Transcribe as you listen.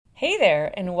Hey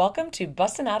there, and welcome to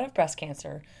Bustin' Out of Breast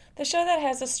Cancer, the show that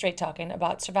has us straight talking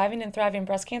about surviving and thriving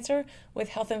breast cancer with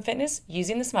health and fitness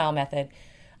using the SMILE method.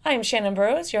 I am Shannon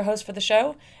Burrows, your host for the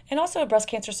show, and also a breast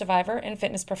cancer survivor and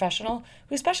fitness professional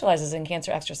who specializes in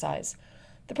cancer exercise.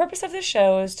 The purpose of this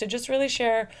show is to just really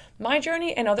share my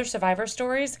journey and other survivor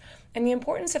stories and the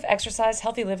importance of exercise,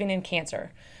 healthy living, and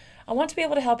cancer. I want to be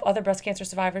able to help other breast cancer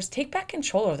survivors take back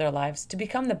control of their lives to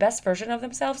become the best version of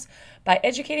themselves by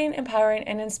educating, empowering,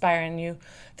 and inspiring you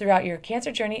throughout your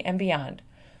cancer journey and beyond.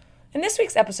 In this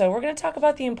week's episode, we're going to talk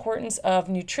about the importance of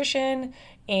nutrition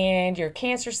and your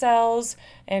cancer cells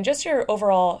and just your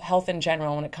overall health in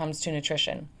general when it comes to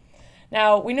nutrition.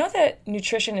 Now, we know that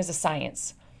nutrition is a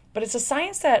science, but it's a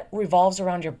science that revolves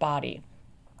around your body.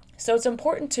 So it's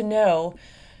important to know,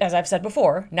 as I've said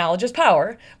before, knowledge is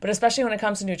power, but especially when it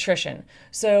comes to nutrition.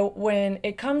 So when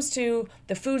it comes to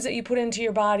the foods that you put into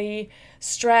your body,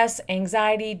 stress,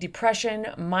 anxiety, depression,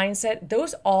 mindset,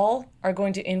 those all are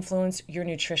going to influence your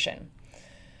nutrition.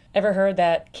 Ever heard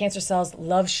that cancer cells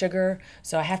love sugar,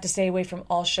 so I have to stay away from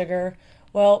all sugar?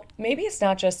 Well, maybe it's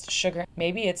not just sugar.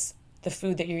 Maybe it's the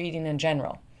food that you're eating in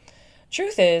general.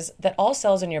 Truth is that all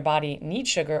cells in your body need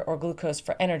sugar or glucose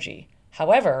for energy.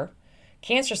 However,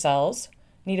 cancer cells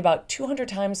need about 200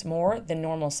 times more than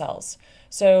normal cells.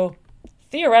 So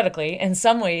theoretically, in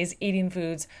some ways, eating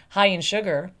foods high in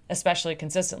sugar, especially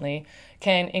consistently,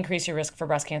 can increase your risk for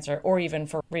breast cancer or even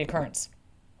for reoccurrence.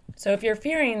 So if you're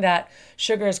fearing that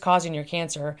sugar is causing your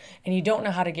cancer and you don't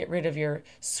know how to get rid of your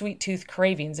sweet tooth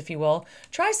cravings, if you will,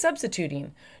 try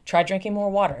substituting. Try drinking more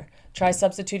water. Try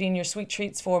substituting your sweet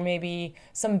treats for maybe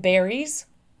some berries.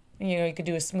 You could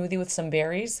do a smoothie with some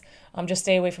berries. Just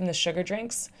stay away from the sugar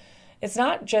drinks. It's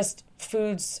not just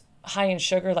foods high in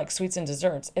sugar like sweets and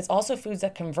desserts. It's also foods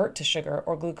that convert to sugar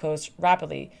or glucose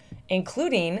rapidly,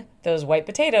 including those white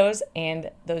potatoes and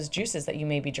those juices that you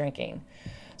may be drinking.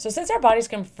 So since our bodies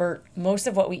convert most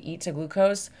of what we eat to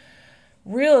glucose,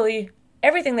 really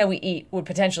everything that we eat would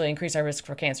potentially increase our risk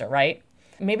for cancer, right?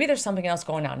 Maybe there's something else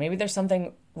going on. Maybe there's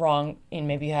something wrong and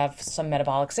maybe you have some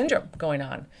metabolic syndrome going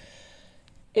on.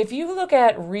 If you look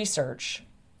at research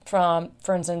from,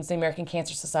 for instance, the American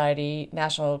Cancer Society,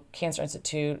 National Cancer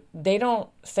Institute, they don't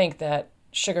think that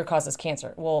sugar causes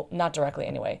cancer. Well, not directly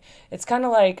anyway. It's kind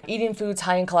of like eating foods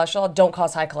high in cholesterol don't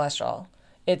cause high cholesterol.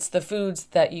 It's the foods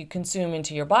that you consume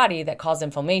into your body that cause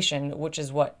inflammation, which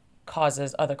is what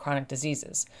causes other chronic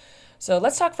diseases. So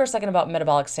let's talk for a second about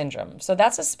metabolic syndrome. So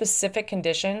that's a specific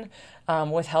condition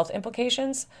with health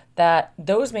implications that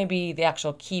those may be the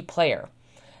actual key player.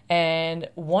 And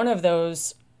one of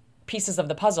those pieces of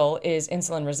the puzzle is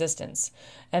insulin resistance.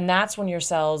 And that's when your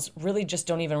cells really just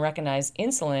don't even recognize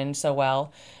insulin so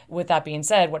well. With that being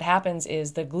said, what happens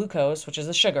is the glucose, which is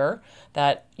the sugar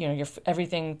that,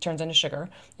 everything turns into sugar,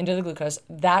 into the glucose,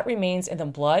 that remains in the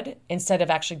blood instead of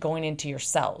actually going into your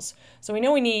cells. So we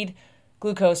know we need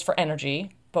glucose for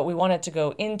energy, but we want it to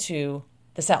go into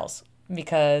the cells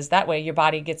because that way your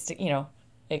body gets to,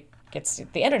 it gets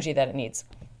the energy that it needs.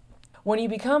 When you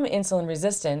become insulin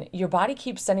resistant, your body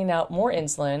keeps sending out more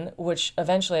insulin, which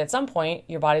eventually at some point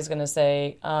your body's going to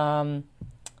say,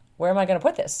 where am I going to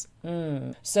put this?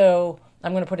 So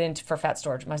I'm going to put it in for fat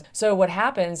storage. So what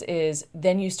happens is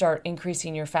then you start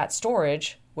increasing your fat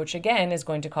storage, which again is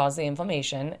going to cause the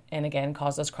inflammation and again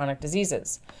cause those chronic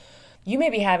diseases. You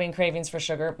may be having cravings for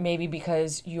sugar, maybe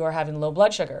because you are having low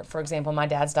blood sugar. For example, my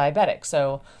dad's diabetic.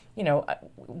 So,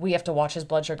 we have to watch his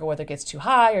blood sugar, whether it gets too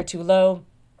high or too low.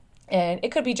 And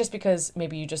it could be just because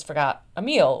maybe you just forgot a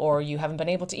meal or you haven't been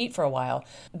able to eat for a while.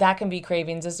 That can be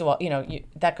cravings as well.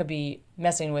 That could be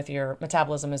messing with your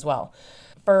metabolism as well.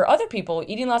 For other people,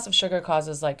 eating lots of sugar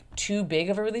causes too big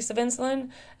of a release of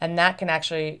insulin, and that can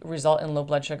actually result in low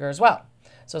blood sugar as well.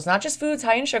 So it's not just foods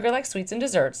high in sugar like sweets and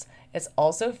desserts. It's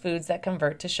also foods that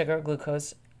convert to sugar or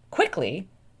glucose quickly.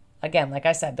 Again, like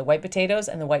I said, the white potatoes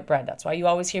and the white bread. That's why you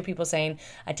always hear people saying,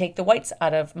 I take the whites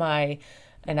out of my,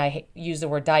 and I use the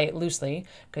word diet loosely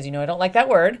because I don't like that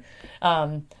word.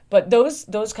 But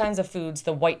those kinds of foods,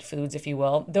 the white foods, if you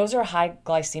will, those are high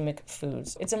glycemic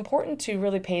foods. It's important to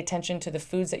really pay attention to the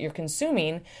foods that you're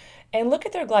consuming and look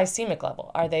at their glycemic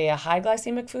level. Are they a high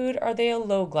glycemic food? Are they a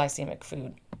low glycemic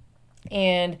food?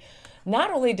 And not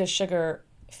only does sugar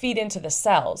feed into the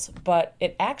cells, but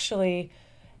it actually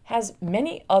has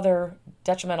many other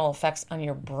detrimental effects on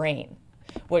your brain.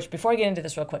 Which, before I get into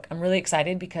this real quick, I'm really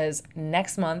excited because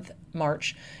next month,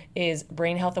 March, is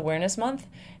Brain Health Awareness Month.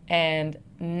 And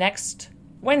next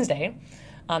Wednesday,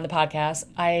 on the podcast,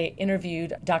 I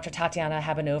interviewed Dr. Tatiana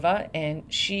Habanova, and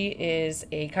she is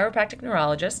a chiropractic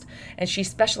neurologist, and she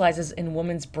specializes in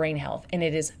women's brain health, and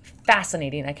it is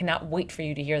fascinating. I cannot wait for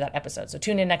you to hear that episode. So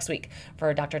tune in next week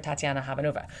for Dr. Tatiana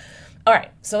Habanova. All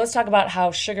right, so let's talk about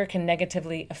how sugar can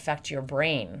negatively affect your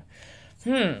brain.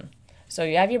 So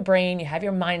you have your brain, you have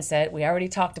your mindset. We already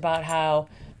talked about how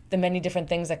the many different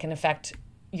things that can affect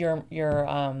your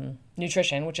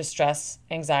nutrition, which is stress,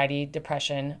 anxiety,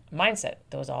 depression, mindset.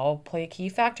 Those all play a key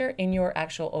factor in your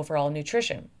actual overall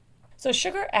nutrition. So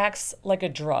sugar acts like a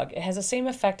drug. It has the same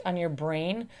effect on your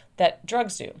brain that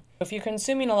drugs do. If you're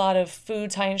consuming a lot of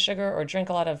foods high in sugar or drink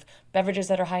a lot of beverages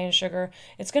that are high in sugar,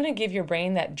 it's going to give your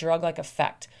brain that drug-like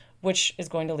effect, which is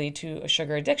going to lead to a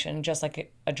sugar addiction, just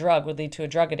like a drug would lead to a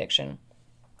drug addiction.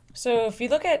 So if you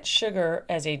look at sugar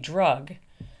as a drug,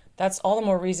 that's all the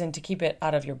more reason to keep it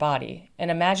out of your body. And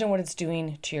imagine what it's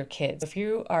doing to your kids. If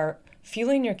you are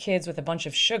fueling your kids with a bunch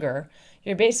of sugar,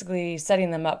 you're basically setting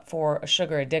them up for a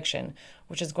sugar addiction,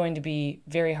 which is going to be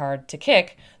very hard to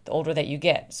kick the older that you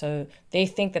get. So they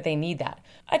think that they need that.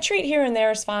 A treat here and there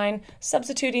is fine.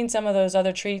 Substituting some of those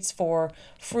other treats for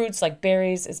fruits like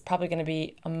berries is probably going to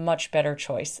be a much better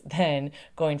choice than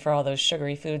going for all those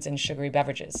sugary foods and sugary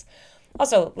beverages.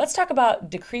 Also, let's talk about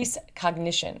decreased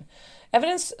cognition.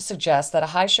 Evidence suggests that a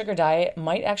high sugar diet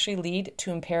might actually lead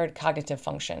to impaired cognitive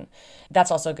function.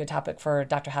 That's also a good topic for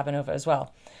Dr. Habanova as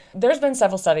well. There's been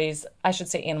several studies, I should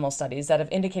say animal studies, that have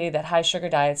indicated that high sugar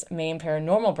diets may impair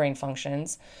normal brain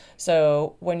functions.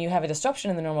 So when you have a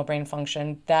disruption in the normal brain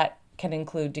function, that can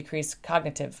include decreased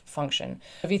cognitive function.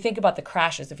 If you think about the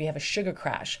crashes, if you have a sugar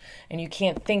crash and you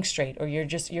can't think straight, or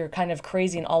you're kind of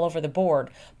crazy and all over the board,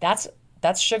 that's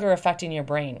sugar affecting your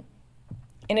brain.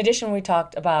 In addition, we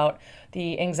talked about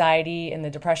the anxiety and the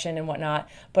depression and whatnot,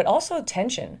 but also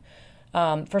tension.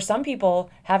 For some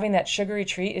people, having that sugary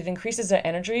treat, it increases their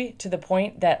energy to the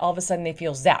point that all of a sudden they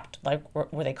feel zapped, like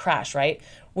where they crash, right?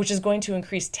 Which is going to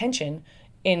increase tension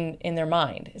in their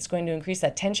mind. It's going to increase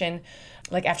that tension,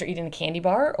 like after eating a candy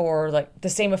bar, or like the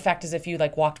same effect as if you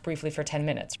like walked briefly for 10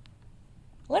 minutes.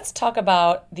 Let's talk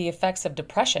about the effects of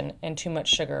depression and too much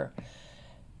sugar.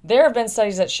 There have been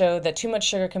studies that show that too much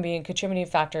sugar can be a contributing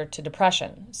factor to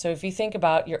depression. So if you think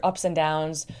about your ups and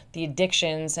downs, the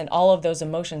addictions, and all of those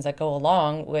emotions that go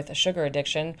along with a sugar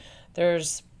addiction,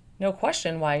 there's no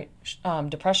question why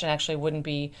depression actually wouldn't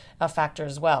be a factor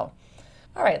as well.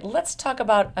 All right, let's talk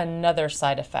about another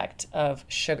side effect of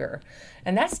sugar,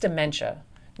 and that's dementia.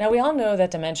 Now, we all know that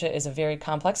dementia is a very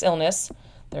complex illness.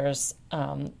 There's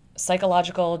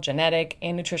psychological, genetic,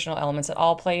 and nutritional elements that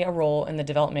all play a role in the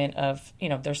development of,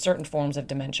 there's certain forms of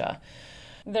dementia.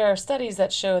 There are studies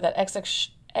that show that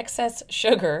excess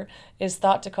sugar is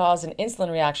thought to cause an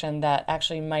insulin reaction that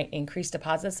actually might increase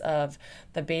deposits of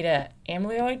the beta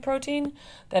amyloid protein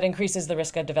that increases the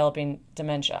risk of developing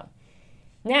dementia.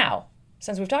 Now,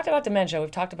 since we've talked about dementia,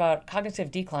 we've talked about cognitive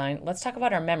decline, let's talk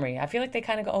about our memory. I feel like they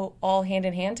kind of go all hand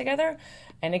in hand together,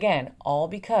 and again, all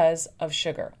because of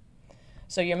sugar.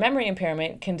 So your memory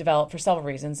impairment can develop for several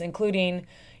reasons, including,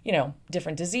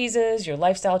 different diseases, your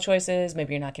lifestyle choices,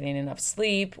 maybe you're not getting enough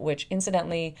sleep, which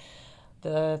incidentally,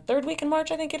 the third week in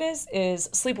March, I think it is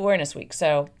Sleep Awareness Week.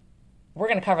 So we're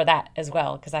going to cover that as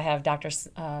well, because I have Dr.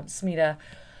 Smita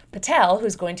Patel,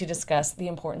 who's going to discuss the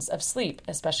importance of sleep,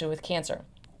 especially with cancer.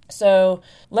 So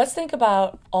let's think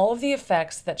about all of the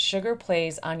effects that sugar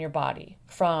plays on your body,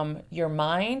 from your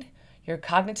mind, your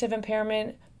cognitive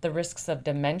impairment, the risks of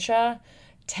dementia,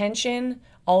 tension,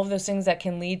 all of those things that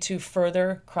can lead to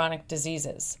further chronic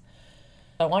diseases.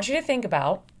 I want you to think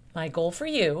about, my goal for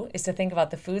you is to think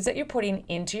about the foods that you're putting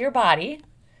into your body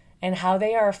and how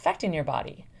they are affecting your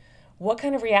body. What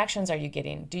kind of reactions are you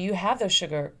getting? Do you have those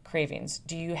sugar cravings?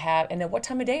 And at what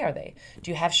time of day are they?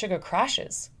 Do you have sugar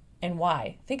crashes? And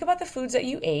why? Think about the foods that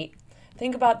you ate.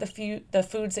 Think about the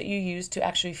foods that you use to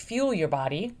actually fuel your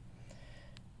body.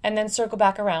 And then circle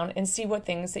back around and see what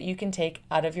things that you can take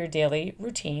out of your daily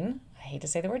routine. I hate to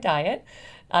say the word diet,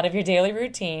 out of your daily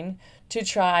routine to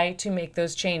try to make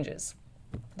those changes.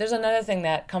 There's another thing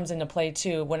that comes into play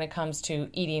too when it comes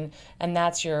to eating, and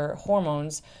that's your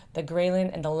hormones, the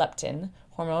ghrelin and the leptin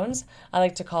hormones. I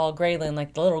like to call ghrelin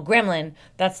like the little gremlin.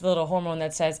 That's the little hormone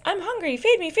that says, I'm hungry,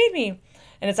 feed me, feed me.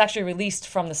 And it's actually released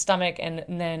from the stomach, and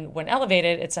then when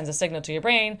elevated, it sends a signal to your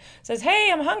brain, says, hey,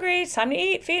 I'm hungry, it's time to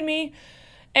eat, feed me.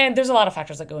 And there's a lot of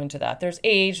factors that go into that. There's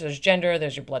age, there's gender,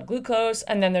 there's your blood glucose,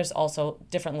 and then there's also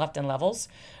different leptin levels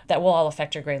that will all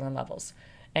affect your ghrelin levels.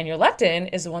 And your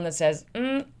leptin is the one that says,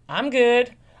 I'm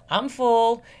good, I'm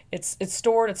full, it's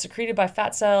stored, it's secreted by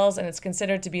fat cells, and it's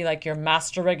considered to be like your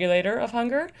master regulator of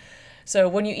hunger. So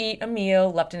when you eat a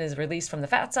meal, leptin is released from the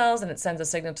fat cells and it sends a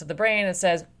signal to the brain and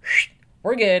says,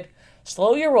 we're good.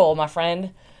 Slow your roll, my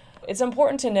friend. It's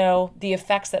important to know the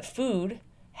effects that food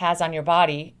has on your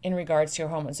body in regards to your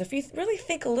hormones. So if you really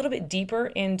think a little bit deeper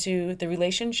into the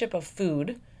relationship of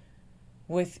food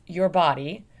with your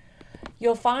body,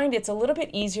 you'll find it's a little bit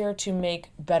easier to make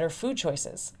better food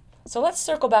choices. So let's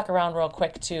circle back around real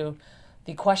quick to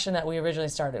the question that we originally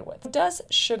started with. Does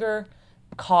sugar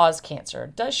cause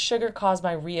cancer? Does sugar cause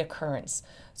my reoccurrence?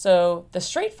 So the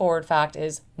straightforward fact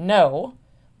is no,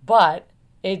 but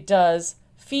it does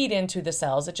feed into the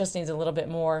cells. It just needs a little bit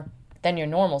more than your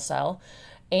normal cell,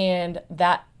 and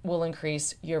that will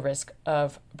increase your risk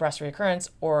of breast recurrence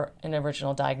or an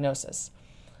original diagnosis.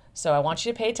 So I want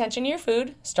you to pay attention to your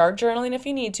food. Start journaling if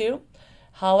you need to.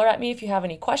 Holler at me if you have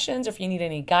any questions or if you need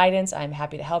any guidance. I'm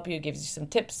happy to help you, give you some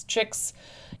tips, tricks.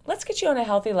 Let's get you on a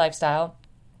healthy lifestyle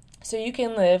so you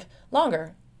can live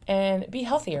longer and be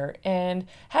healthier and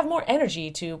have more energy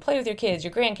to play with your kids,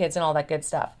 your grandkids, and all that good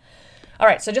stuff. All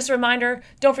right, so just a reminder,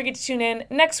 don't forget to tune in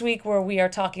next week where we are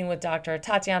talking with Dr.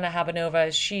 Tatiana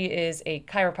Habanova. She is a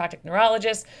chiropractic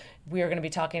neurologist. We are going to be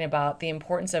talking about the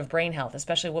importance of brain health,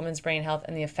 especially women's brain health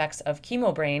and the effects of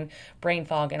chemo brain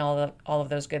fog, and all of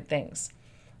those good things.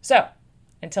 So,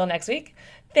 until next week,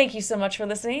 thank you so much for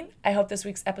listening. I hope this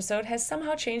week's episode has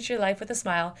somehow changed your life with a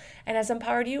smile and has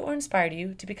empowered you or inspired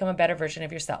you to become a better version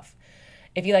of yourself.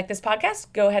 If you like this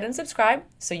podcast, go ahead and subscribe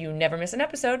so you never miss an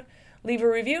episode. Leave a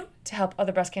review to help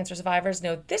other breast cancer survivors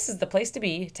know this is the place to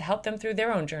be to help them through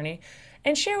their own journey,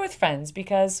 and share with friends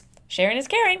because sharing is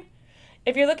caring.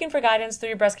 If you're looking for guidance through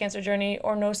your breast cancer journey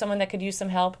or know someone that could use some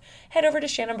help, head over to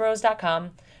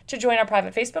shannonburrows.com to join our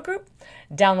private Facebook group,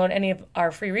 download any of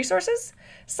our free resources,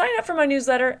 sign up for my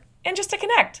newsletter, and just to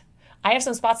connect. I have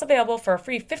some spots available for a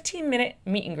free 15-minute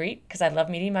meet and greet because I love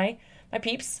meeting my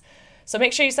peeps. So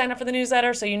make sure you sign up for the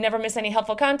newsletter so you never miss any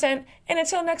helpful content. And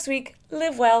until next week,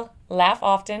 live well, laugh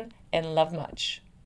often, and love much.